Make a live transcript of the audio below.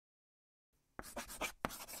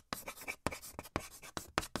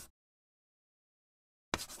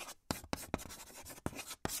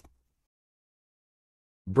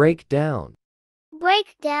Break down.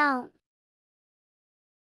 Break down.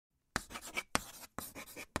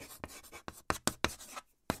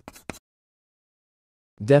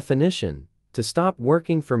 Definition: to stop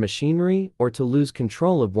working for machinery or to lose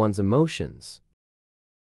control of one's emotions.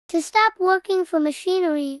 To stop working for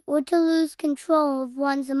machinery or to lose control of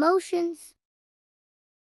one's emotions.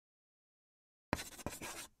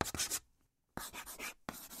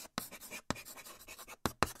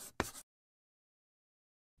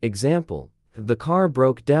 Example: the car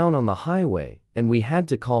broke down on the highway, and we had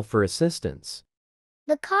to call for assistance.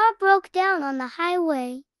 The car broke down on the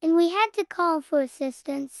highway, and we had to call for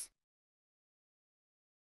assistance.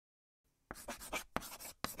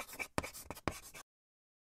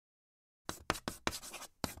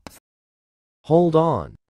 Hold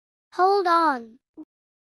on. Hold on.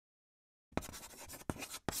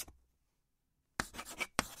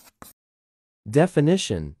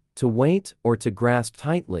 Definition: to wait or to grasp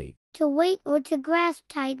tightly. To wait or to grasp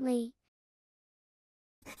tightly.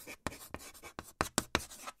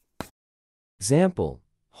 Example: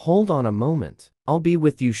 hold on a moment. I'll be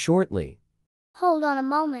with you shortly. Hold on a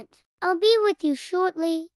moment. I'll be with you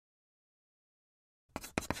shortly.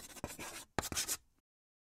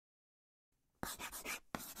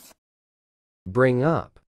 Bring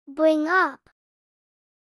up. Bring up.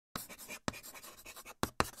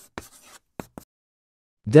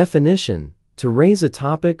 Definition: to raise a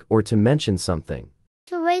topic or to mention something.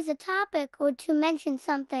 To raise a topic or to mention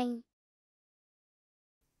something.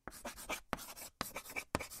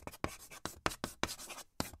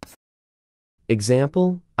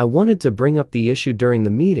 Example: I wanted to bring up the issue during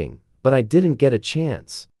the meeting, but I didn't get a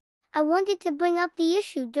chance. I wanted to bring up the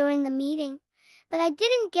issue during the meeting, but I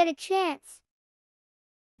didn't get a chance.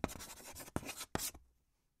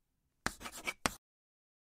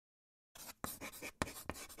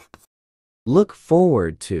 Look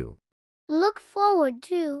forward to. Look forward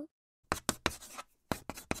to.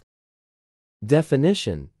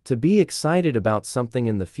 Definition: to be excited about something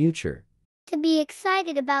in the future. To be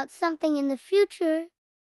excited about something in the future.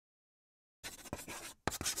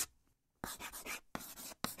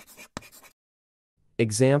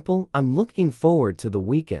 Example: I'm looking forward to the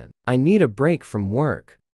weekend. I need a break from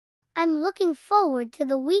work. I'm looking forward to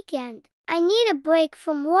the weekend. I need a break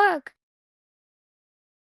from work.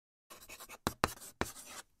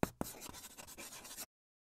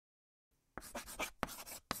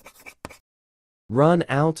 Run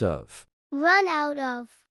out of. Run out of.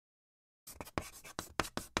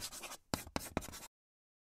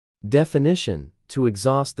 Definition: to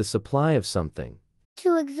exhaust the supply of something.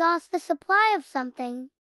 To exhaust the supply of something.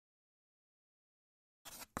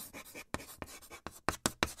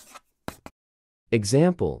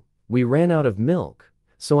 Example: we ran out of milk,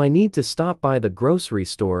 so I need to stop by the grocery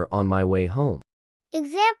store on my way home.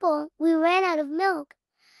 Example: we ran out of milk,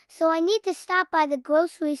 so I need to stop by the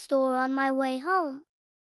grocery store on my way home.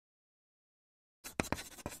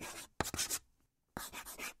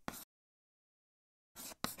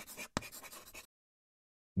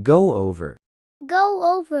 Go over.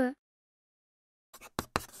 Go over.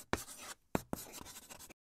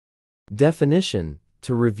 Definition: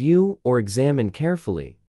 to review or examine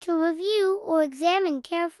carefully. To review or examine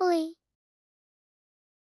carefully.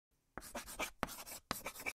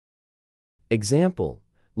 Example: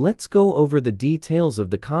 let's go over the details of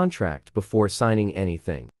the contract before signing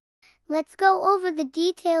anything. Let's go over the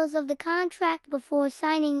details of the contract before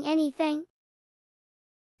signing anything.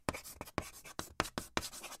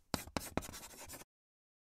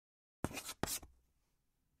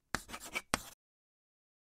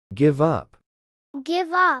 Give up.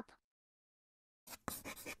 Give up.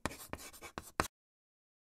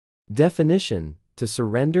 Definition: to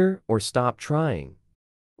surrender or stop trying.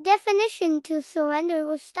 Definition: to surrender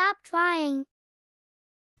or stop trying.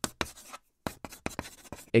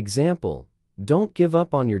 Example: don't give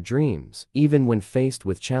up on your dreams, even when faced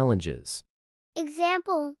with challenges.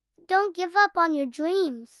 Example: don't give up on your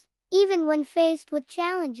dreams, even when faced with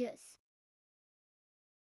challenges.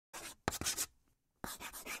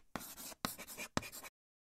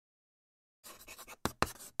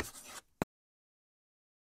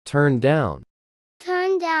 Turn down.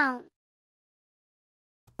 Turn down.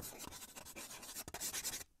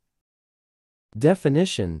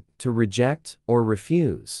 Definition: to reject or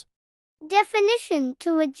refuse. Definition: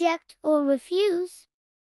 to reject or refuse.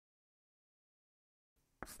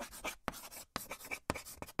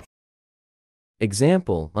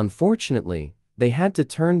 Example: unfortunately, they had to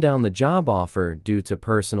turn down the job offer due to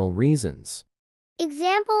personal reasons.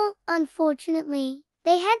 Example, unfortunately,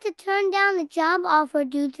 they had to turn down the job offer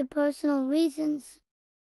due to personal reasons.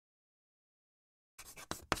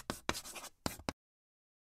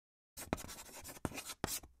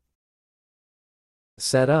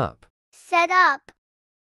 Set up. Set up.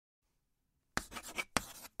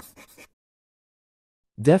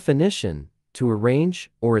 Definition, to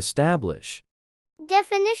arrange or establish.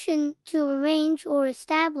 Definition, to arrange or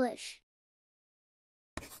establish.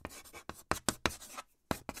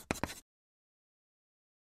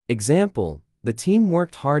 Example, the team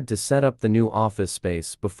worked hard to set up the new office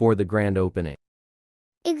space before the grand opening.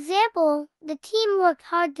 Example, the team worked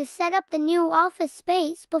hard to set up the new office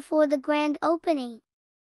space before the grand opening.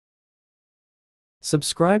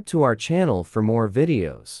 Subscribe to our channel for more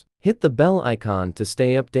videos. Hit the bell icon to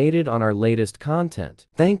stay updated on our latest content.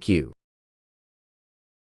 Thank you.